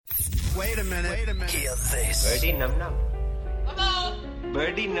Wait a minute. Hear this. Birdie num num.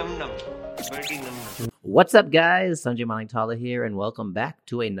 Birdie num num. Birdie num num. What's up, guys? Sanjay Manitala here, and welcome back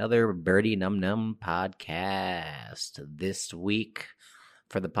to another Birdie Num Num podcast. This week,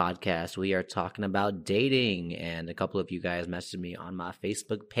 for the podcast, we are talking about dating, and a couple of you guys messaged me on my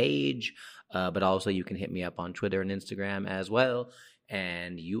Facebook page, but also you can hit me up on Twitter and Instagram as well.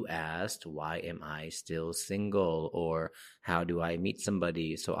 And you asked, why am I still single, or how do I meet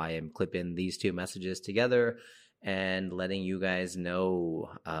somebody? So I am clipping these two messages together and letting you guys know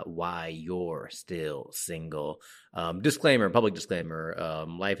why you're still single. Public disclaimer,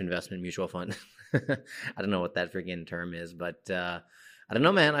 life investment mutual fund. I don't know what that freaking term is, but I don't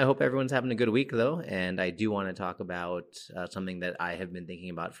know, man. I hope everyone's having a good week, though. And I do want to talk about something that I have been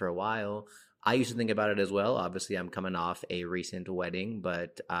thinking about for a while. I used to think about it as well. Obviously, I'm coming off a recent wedding,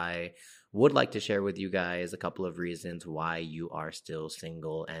 but I would like to share with you guys a couple of reasons why you are still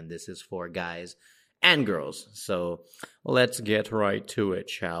single. And this is for guys and girls. So let's get right to it,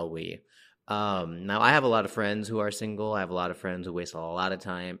 shall we? Now, I have a lot of friends who are single. I have a lot of friends who waste a lot of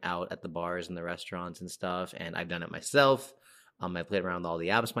time out at the bars and the restaurants and stuff, and I've done it myself. I played around with all the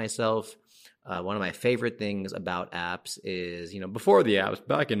apps myself. One of my favorite things about apps is, before the apps,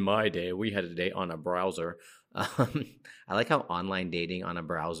 back in my day, we had to date on a browser. I like how online dating on a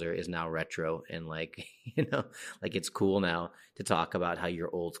browser is now retro and like it's cool now to talk about how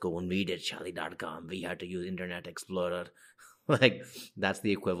you're old school. When we did Charlie.com, we had to use Internet Explorer. Like, that's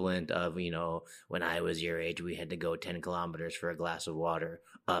the equivalent of, when I was your age, we had to go 10 kilometers for a glass of water,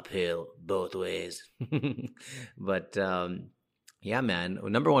 uphill, both ways. But, yeah, man.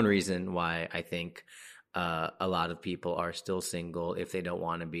 Number one reason why I think a lot of people are still single if they don't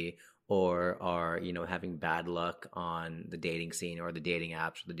want to be, or are, having bad luck on the dating scene or the dating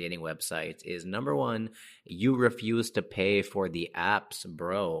apps or the dating websites is, number one, you refuse to pay for the apps,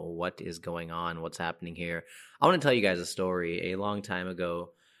 bro. What is going on? What's happening here? I want to tell you guys a story. A long time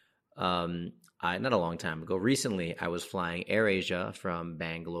ago, recently I was flying AirAsia from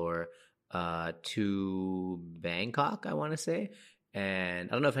Bangalore to Bangkok, I want to say. And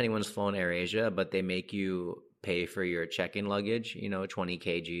I don't know if anyone's flown AirAsia, but they make you pay for your check-in luggage, 20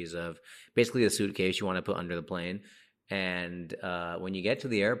 kgs of basically the suitcase you want to put under the plane. And when you get to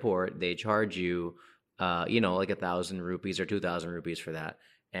the airport, they charge you, like 1,000 rupees or 2,000 rupees for that.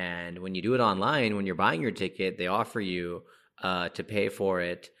 And when you do it online, when you're buying your ticket, they offer you to pay for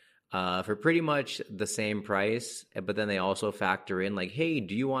it for pretty much the same price. But then they also factor in like, hey,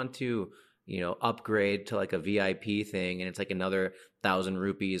 do you want to upgrade to like a VIP thing, and it's like another 1,000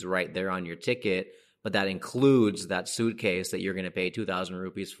 rupees right there on your ticket, but that includes that suitcase that you're going to pay 2,000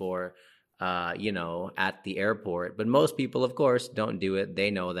 rupees for, at the airport. But most people, of course, don't do it. They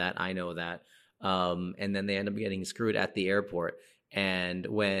know that. I know that. And then they end up getting screwed at the airport. And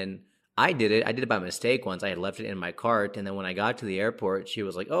when I did it by mistake once. I had left it in my cart, and then when I got to the airport, she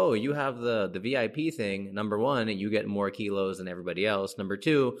was like, oh, you have the VIP thing. Number one, you get more kilos than everybody else. Number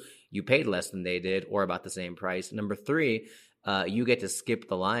two, you paid less than they did, or about the same price. Number three, you get to skip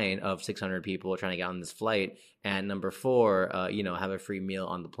the line of 600 people trying to get on this flight. And number four, have a free meal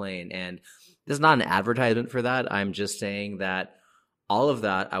on the plane. And this is not an advertisement for that. I'm just saying that all of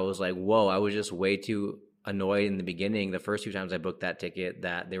that, I was like, whoa, I was just way too annoyed in the beginning, the first few times I booked that ticket,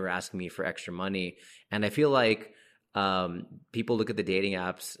 that they were asking me for extra money. And I feel like people look at the dating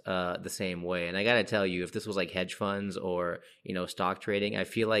apps the same way. And I got to tell you, if this was like hedge funds or, stock trading, I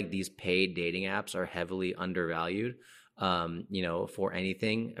feel like these paid dating apps are heavily undervalued, for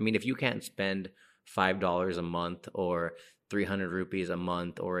anything. I mean, if you can't spend $5 a month or 300 rupees a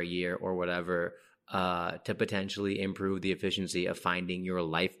month or a year or whatever to potentially improve the efficiency of finding your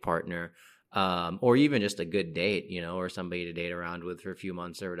life partner, or even just a good date, or somebody to date around with for a few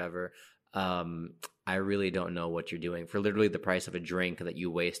months or whatever. I really don't know what you're doing for literally the price of a drink that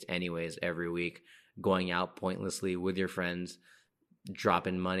you waste anyways every week, going out pointlessly with your friends,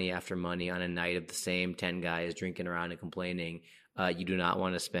 dropping money after money on a night of the same 10 guys drinking around and complaining. You do not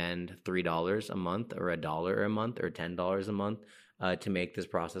want to spend $3 a month or $1 a month or $10 a month to make this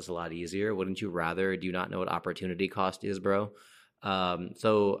process a lot easier. Wouldn't you rather? Do you not know what opportunity cost is, bro?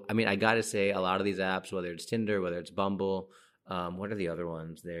 So, I mean, I got to say, a lot of these apps, whether it's Tinder, whether it's Bumble, what are the other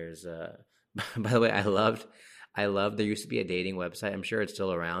ones? There's, by the way, I loved, there used to be a dating website, I'm sure it's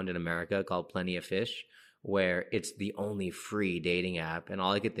still around in America, called Plenty of Fish, where it's the only free dating app. And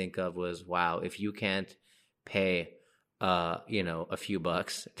all I could think of was, wow, if you can't pay, a few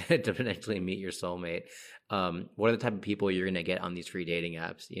bucks to potentially meet your soulmate, what are the type of people you're going to get on these free dating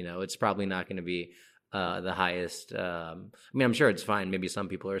apps? It's probably not going to be the highest. I mean, I'm sure it's fine. Maybe some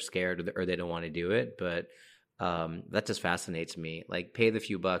people are scared or they don't want to do it, but That just fascinates me. Like, pay the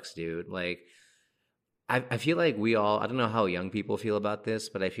few bucks, dude. Like, I feel like we all, I don't know how young people feel about this,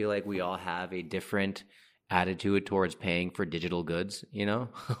 but I feel like we all have a different attitude towards paying for digital goods, you know?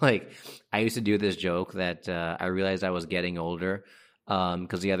 Like, I used to do this joke that I realized I was getting older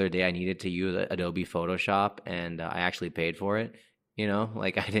because the other day I needed to use Adobe Photoshop and I actually paid for it, you know?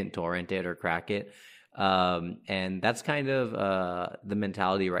 Like, I didn't torrent it or crack it. And that's kind of the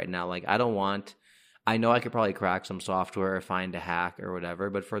mentality right now. Like, I know I could probably crack some software or find a hack or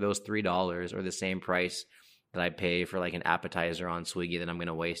whatever, but for those $3 or the same price that I pay for like an appetizer on Swiggy that I'm going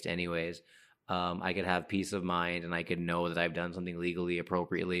to waste anyways, I could have peace of mind and I could know that I've done something legally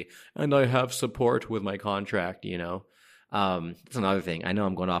appropriately and I have support with my contract, you know? That's another thing. I know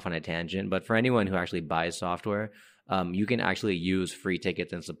I'm going off on a tangent, but for anyone who actually buys software, you can actually use free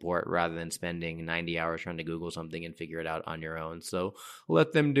tickets and support rather than spending 90 hours trying to Google something and figure it out on your own. So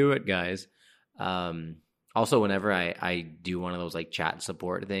let them do it, guys. Also, whenever I do one of those like chat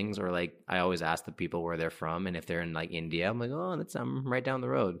support things, or like I always ask the people where they're from, and if they're in like India, I'm like, oh, I'm right down the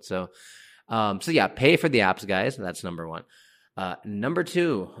road. So yeah, pay for the apps, guys. That's number one. Number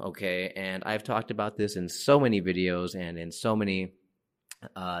two, okay, and I've talked about this in so many videos and in so many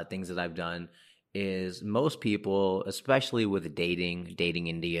things that I've done, is most people, especially with dating in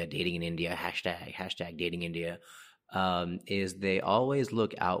India, hashtag dating India, is they always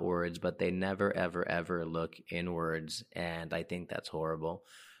look outwards, but they never, ever, ever look inwards. And I think that's horrible.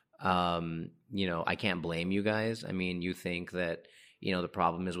 I can't blame you guys. I mean, you think that, the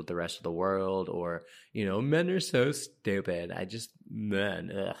problem is with the rest of the world, or, men are so stupid. I just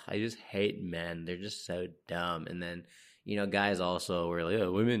hate men. They're just so dumb. And then, guys also were like,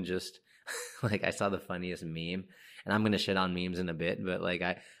 oh, women just, like, I saw the funniest meme, and I'm going to shit on memes in a bit, but like,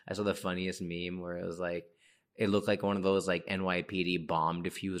 I saw the funniest meme where it was like, it looked like one of those like NYPD bomb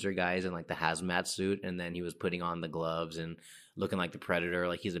diffuser guys in like the hazmat suit, and then he was putting on the gloves and looking like the Predator,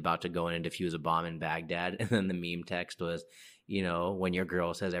 like he's about to go in and defuse a bomb in Baghdad. And then the meme text was, when your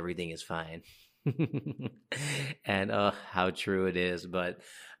girl says everything is fine. And how true it is. But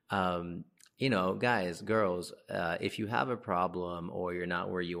guys, girls, if you have a problem, or you're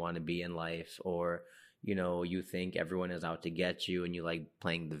not where you want to be in life, or you think everyone is out to get you and you like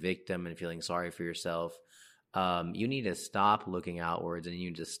playing the victim and feeling sorry for yourself, you need to stop looking outwards and you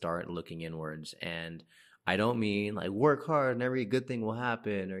need to start looking inwards. And I don't mean like work hard and every good thing will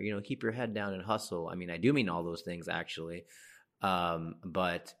happen, or keep your head down and hustle. I mean, I do mean all those things actually.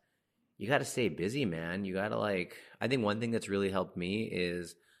 But you got to stay busy, man. You got to I think one thing that's really helped me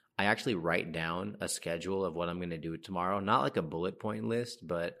is I actually write down a schedule of what I'm going to do tomorrow. Not like a bullet point list,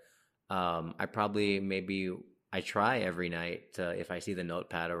 but I try every night to, if I see the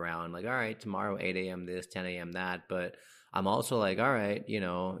notepad around, like, all right, tomorrow, 8 a.m. this, 10 a.m. that. But I'm also like, all right,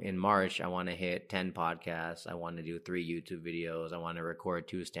 in March, I want to hit 10 podcasts. I want to do 3 YouTube videos. I want to record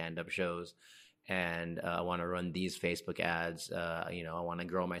 2 stand-up shows. And I want to run these Facebook ads. I want to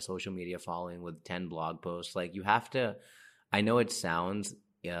grow my social media following with 10 blog posts. Like, you have to, I know it sounds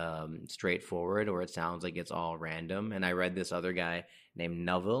straightforward, or it sounds like it's all random. And I read this other guy named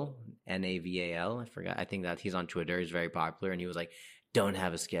Naval, Naval. I forgot. I think that he's on Twitter. He's very popular. And he was like, don't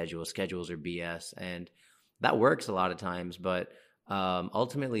have a schedule. Schedules are BS. And that works a lot of times. But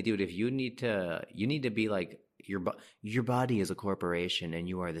ultimately, dude, if you need to be like, your body is a corporation and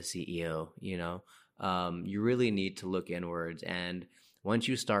you are the CEO, you really need to look inwards. And once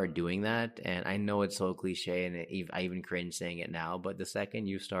you start doing that, and I know it's so cliche and I even cringe saying it now, but the second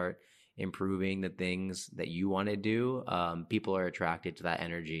you start improving the things that you want to do, people are attracted to that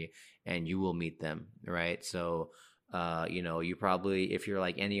energy and you will meet them, right? So, you probably, if you're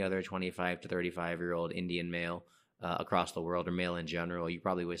like any other 25 to 35-year-old Indian male across the world, or male in general, you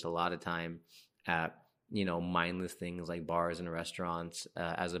probably waste a lot of time at mindless things like bars and restaurants,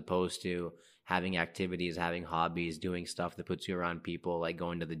 as opposed to having activities, having hobbies, doing stuff that puts you around people, like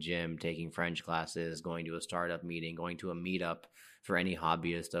going to the gym, taking French classes, going to a startup meeting, going to a meetup for any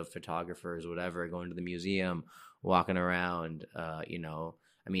hobbyist of photographers, whatever, going to the museum, walking around,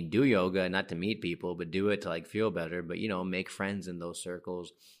 do yoga, not to meet people, but do it to like feel better, but, make friends in those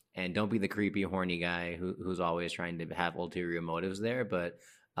circles. And don't be the creepy, horny guy who's always trying to have ulterior motives there. But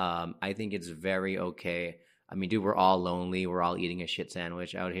I think it's very okay. I mean, dude, we're all lonely. We're all eating a shit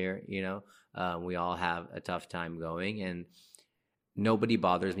sandwich out here, we all have a tough time going, and nobody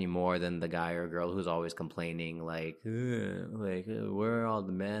bothers me more than the guy or girl who's always complaining, like, where are all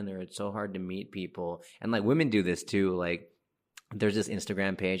the men, or it's so hard to meet people. And like, women do this too. Like, there's this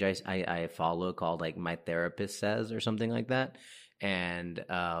Instagram page I follow called like My Therapist Says or something like that. And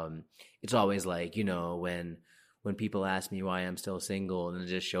it's always like, when people ask me why I'm still single, and it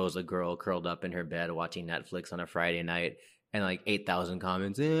just shows a girl curled up in her bed watching Netflix on a Friday night, and like 8,000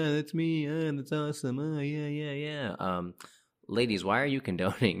 comments. Yeah, that's me. That's awesome. Oh, yeah, yeah, yeah. Ladies, why are you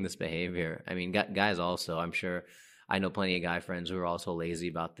condoning this behavior? I mean, guys also. I'm sure I know plenty of guy friends who are also lazy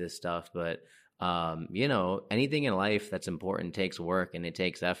about this stuff, but anything in life that's important takes work and it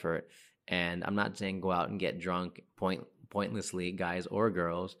takes effort. And I'm not saying go out and get drunk pointlessly, guys or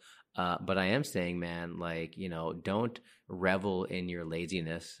girls. But I am saying, man, like, don't revel in your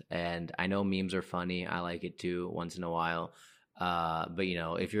laziness. And I know memes are funny. I like it too once in a while. But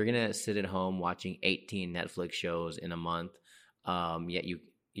if you're gonna sit at home watching 18 Netflix shows in a month, yet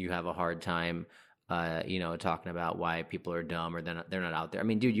you have a hard time, talking about why people are dumb or they're not out there. I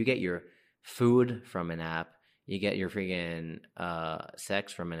mean, dude, you get your food from an app. You get your freaking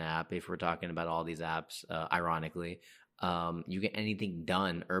sex from an app. If we're talking about all these apps, ironically. You get anything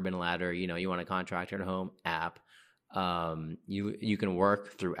done. Urban Ladder, you want a contractor at home, app. You can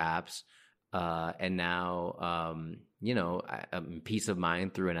work through apps. And now, peace of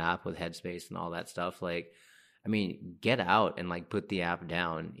mind through an app with Headspace and all that stuff. Like, I mean, get out and like put the app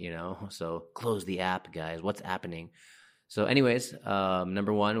down, So close the app, guys. What's happening? So anyways,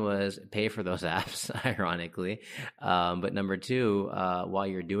 number one was pay for those apps, ironically. But number two, while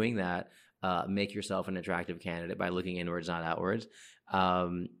you're doing that, make yourself an attractive candidate by looking inwards, not outwards.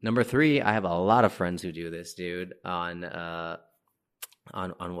 Number three, I have a lot of friends who do this, dude, on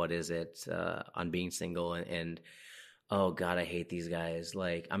what is it? On being single and oh God, I hate these guys.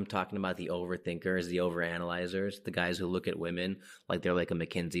 Like, I'm talking about the overthinkers, the overanalyzers, the guys who look at women like they're like a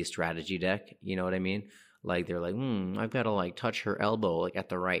McKinsey strategy deck. You know what I mean? Like, they're like, I've got to like touch her elbow like at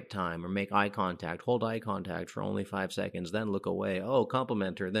the right time, or make eye contact, hold eye contact for only 5 seconds, then look away. Oh,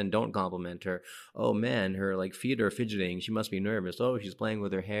 compliment her, then don't compliment her. Oh man, her like feet are fidgeting. She must be nervous. Oh, she's playing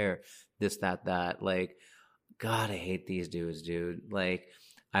with her hair. This, that. Like, God, I hate these dudes, dude. Like,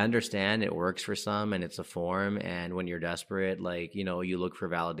 I understand it works for some and it's a form. And when you're desperate, like, you look for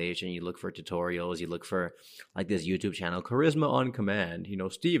validation, you look for tutorials, you look for like this YouTube channel, Charisma on Command.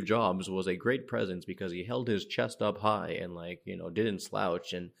 Steve Jobs was a great presence because he held his chest up high and like, didn't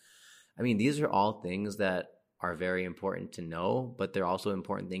slouch. And I mean, these are all things that are very important to know, but they're also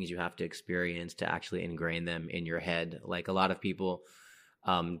important things you have to experience to actually ingrain them in your head. Like, a lot of people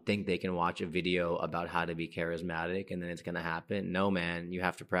think they can watch a video about how to be charismatic and then it's going to happen. No, man, you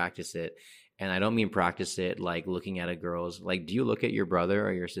have to practice it. And I don't mean practice it like looking at a girl's, like, do you look at your brother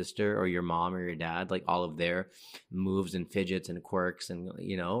or your sister or your mom or your dad, like all of their moves and fidgets and quirks and,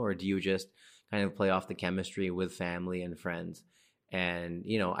 or do you just kind of play off the chemistry with family and friends? And,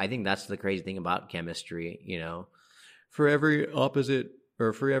 I think that's the crazy thing about chemistry, for every opposite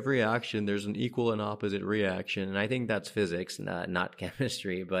or for every action, there's an equal and opposite reaction. And I think that's physics, not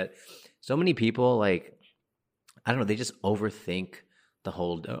chemistry. But so many people, like, I don't know, they just overthink the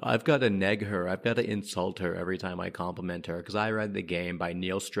whole, I've got to neg her, I've got to insult her every time I compliment her. Because I read The Game by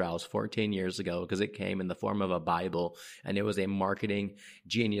Neil Strauss 14 years ago because it came in the form of a Bible. And it was a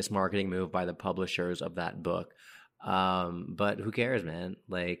genius marketing move by the publishers of that book. But who cares, man?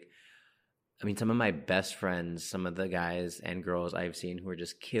 Like, I mean, some of my best friends, some of the guys and girls I've seen who are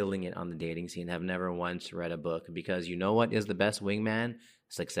just killing it on the dating scene have never once read a book because you know what is the best wingman?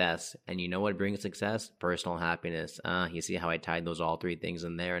 Success. And you know what brings success? Personal happiness. You see how I tied those all three things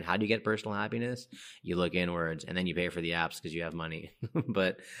in there? And how do you get personal happiness? You look inwards and then you pay for the apps because you have money.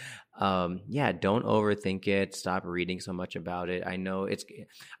 But yeah, don't overthink it. Stop reading so much about it. I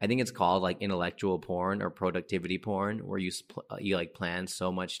think it's called like intellectual porn or productivity porn, where you like plan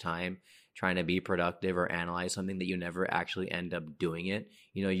so much time trying to be productive or analyze something that you never actually end up doing it.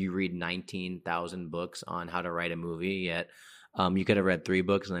 You read 19,000 books on how to write a movie, yet you could have read 3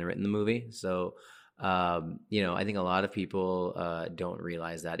 books and then written the movie. So, I think a lot of people don't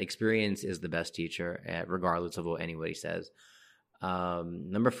realize that experience is the best teacher, regardless of what anybody says.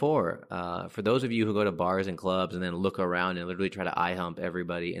 Number 4, for those of you who go to bars and clubs and then look around and literally try to eye hump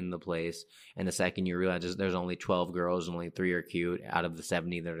everybody in the place, and the second you realize there's only 12 girls and only 3 are cute out of the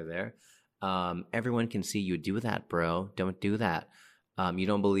 70 that are there, everyone can see you do that, bro. Don't do that. You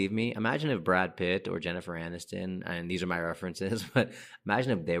don't believe me? Imagine if Brad Pitt or Jennifer Aniston, and these are my references, but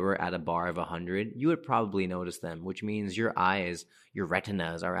imagine if they were at a bar of 100, you would probably notice them, which means your eyes, your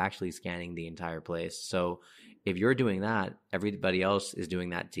retinas are actually scanning the entire place. So if you're doing that, everybody else is doing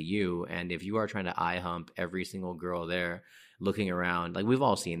that to you. And if you are trying to eye hump every single girl there, looking around, like, we've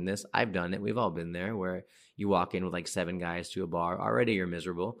all seen this. I've done it. We've all been there, where you walk in with like 7 guys to a bar. Already you're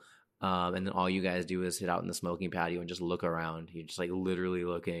miserable. And then all you guys do is sit out in the smoking patio and just look around. You're just like literally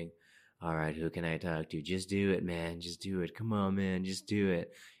looking, all right, who can I talk to? Just do it, man. Just do it. Come on, man. Just do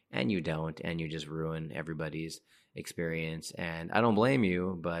it. and you don't, and you just ruin everybody's experience. And I don't blame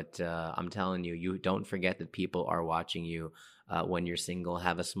you, but I'm telling you, you don't forget that people are watching you when you're single.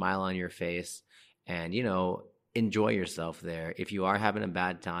 Have a smile on your face, and enjoy yourself there. If you are having a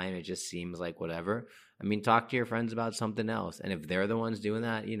bad time, it just seems like whatever. I mean, talk to your friends about something else. And if they're the ones doing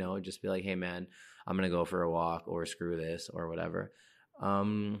that, just be like, hey, man, I'm going to go for a walk, or screw this, or whatever.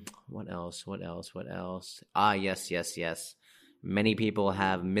 What else? Yes. Many people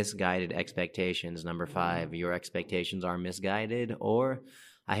have misguided expectations. Number 5, your expectations are misguided, or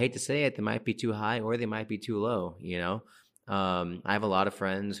I hate to say it, they might be too high or they might be too low, I have a lot of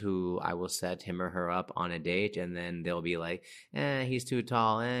friends who I will set him or her up on a date, and then they'll be like, he's too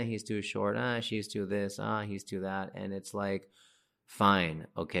tall, he's too short, she's too this, he's too that. And it's like, fine,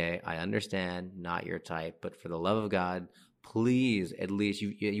 okay, I understand, not your type, but for the love of God, please, at least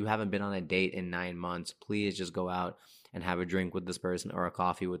you haven't been on a date in 9 months. Please just go out and have a drink with this person or a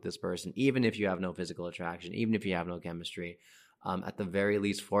coffee with this person, even if you have no physical attraction, even if you have no chemistry. At the very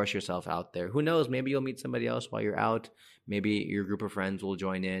least, force yourself out there. Who knows? Maybe you'll meet somebody else while you're out. Maybe your group of friends will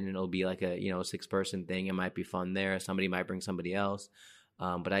join in, and it'll be like a 6-person thing. It might be fun there. Somebody might bring somebody else.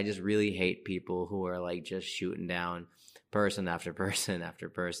 But I just really hate people who are like just shooting down person after person after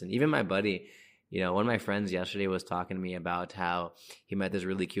person. Even my buddy, one of my friends yesterday was talking to me about how he met this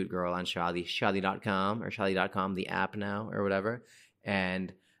really cute girl on Shaadi.com, or Shaadi.com, the app now, or whatever.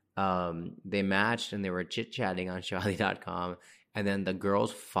 And they matched, and they were chit-chatting on Shaadi.com. And then the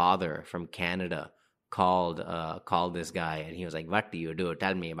girl's father from Canada called this guy, and he was like, "What do you do?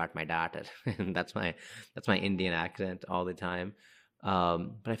 Tell me about my daughter." And that's my Indian accent all the time. But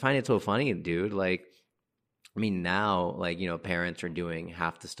I find it so funny, dude. Like, I mean, now, like, parents are doing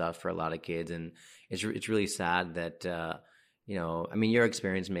half the stuff for a lot of kids, and it's really sad that, I mean, your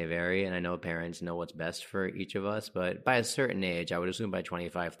experience may vary, and I know parents know what's best for each of us, but by a certain age, I would assume by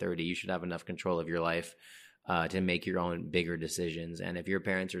 25, 30, you should have enough control of your life to make your own bigger decisions. And if your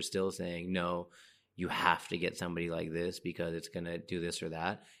parents are still saying, no, you have to get somebody like this because it's going to do this or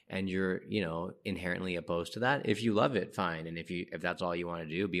that, and you're, inherently opposed to that, if you love it, fine. And if that's all you want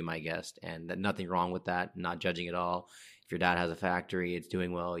to do, be my guest. And nothing wrong with that, not judging at all. If your dad has a factory, it's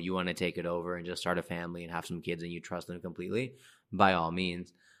doing well, you want to take it over and just start a family and have some kids and you trust them completely, by all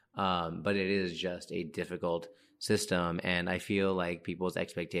means. But it is just a difficult system, and I feel like people's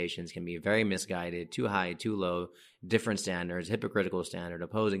expectations can be very misguided, too high, too low, different standards, hypocritical standard,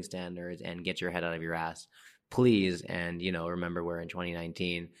 opposing standards, and get your head out of your ass, please. And remember, we're in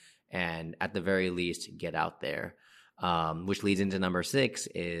 2019, and at the very least, get out there. Which leads into number 6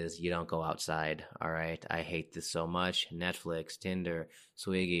 is you don't go outside. All right, I hate this so much. Netflix, Tinder,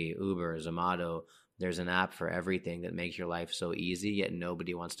 Swiggy, Uber, Zomato. There's an app for everything that makes your life so easy, yet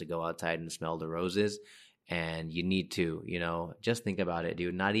nobody wants to go outside and smell the roses. And you need to, just think about it,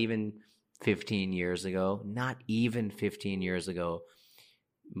 dude. Not even 15 years ago,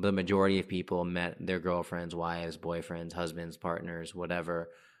 the majority of people met their girlfriends, wives, boyfriends, husbands, partners,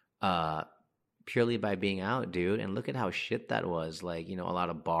 whatever, purely by being out, dude. And look at how shit that was. Like, a lot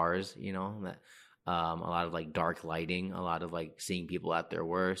of bars, a lot of like dark lighting, a lot of like seeing people at their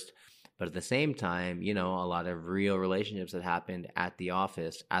worst. But at the same time, a lot of real relationships that happened at the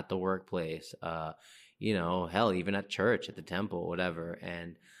office, at the workplace, hell, even at church, at the temple, whatever.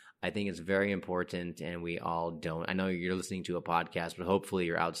 And I think it's very important, and we all don't. I know you're listening to a podcast, but hopefully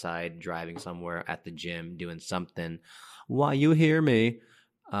you're outside driving somewhere, at the gym, doing something while you hear me.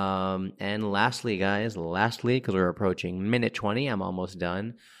 And lastly, guys, because we're approaching minute 20, I'm almost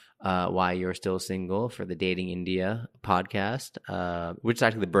done. Why You're Still Single for the Dating India podcast, which is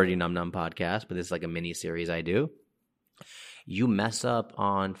actually the Birdie Num Num podcast, but this is like a mini series I do. You mess up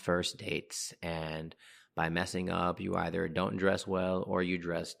on first dates, and by messing up, you either don't dress well or you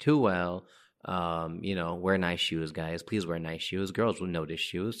dress too well. Wear nice shoes, guys. Please wear nice shoes. Girls will notice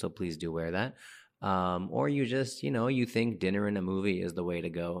shoes, so please do wear that. Or you just, you think dinner and a movie is the way to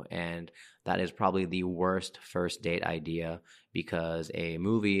go, and that is probably the worst first date idea, because a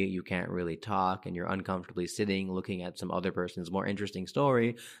movie, you can't really talk, and you're uncomfortably sitting looking at some other person's more interesting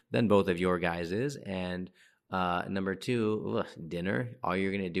story than both of your guys's. And number 2, dinner, all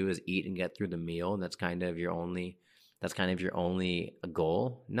you're going to do is eat and get through the meal, and that's kind of your only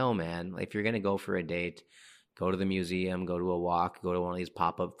goal. No, man. If you're going to go for a date, go to the museum, go to a walk, go to one of these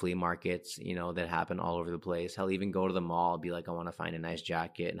pop-up flea markets, that happen all over the place. Hell, even go to the mall, be like, I want to find a nice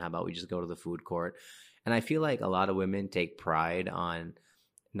jacket, and how about we just go to the food court? And I feel like a lot of women take pride on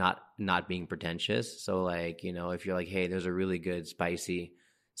not being pretentious. So like, if you're like, hey, there's a really good spicy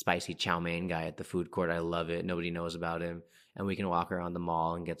chow mein guy at the food court, I love it, nobody knows about him, and we can walk around the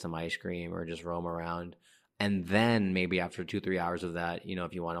mall and get some ice cream or just roam around, And then maybe after 2-3 hours of that,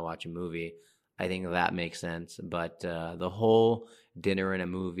 if you want to watch a movie, I think that makes sense. But the whole dinner and a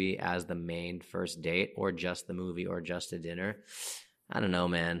movie as the main first date, or just the movie, or just a dinner, I don't know,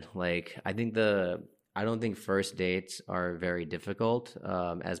 man. Like, I don't think first dates are very difficult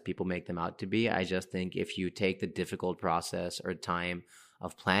as people make them out to be. I just think if you take the difficult process or time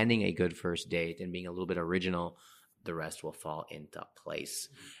of planning a good first date and being a little bit original, the rest will fall into place.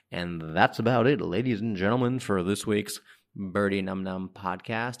 And that's about it, ladies and gentlemen, for this week's Birdie Num Num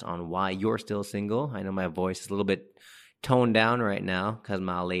podcast on why you're still single. I know my voice is a little bit toned down right now because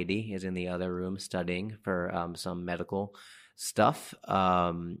my lady is in the other room studying for some medical stuff.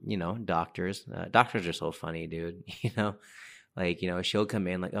 Doctors are so funny, dude. She'll come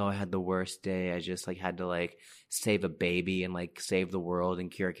in like, oh, I had the worst day. I just had to save a baby and save the world and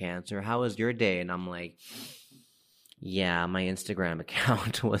cure cancer. How was your day? And I'm like, yeah, my Instagram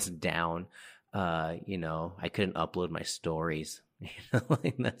account was down. I couldn't upload my stories.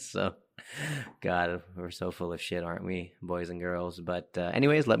 That's so, God, we're so full of shit, aren't we, boys and girls? But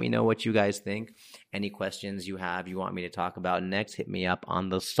anyways, let me know what you guys think. Any questions you have, you want me to talk about next, hit me up on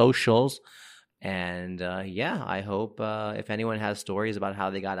the socials. And I hope if anyone has stories about how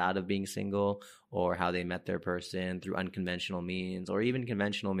they got out of being single, or how they met their person through unconventional means or even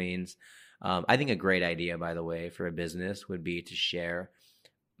conventional means. I think a great idea, by the way, for a business would be to share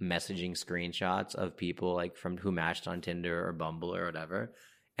messaging screenshots of people from who matched on Tinder or Bumble or whatever.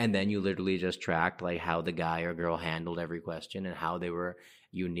 And then you literally just tracked how the guy or girl handled every question and how they were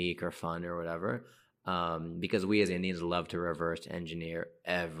unique or fun or whatever. Because we as Indians love to reverse engineer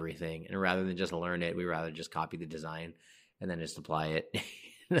everything. And rather than just learn it, we rather just copy the design and then just apply it.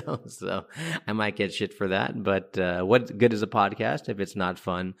 So I might get shit for that. But what good is a podcast if it's not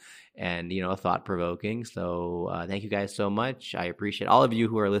fun and, thought-provoking? So thank you guys so much. I appreciate all of you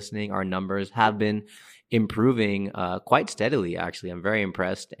who are listening. Our numbers have been improving quite steadily, actually. I'm very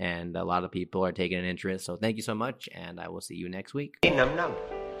impressed, and a lot of people are taking an interest. So thank you so much, and I will see you next week. Num num.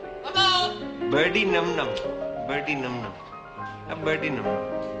 Birdie num num. Birdie num num. A birdie num num.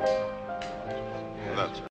 That's right.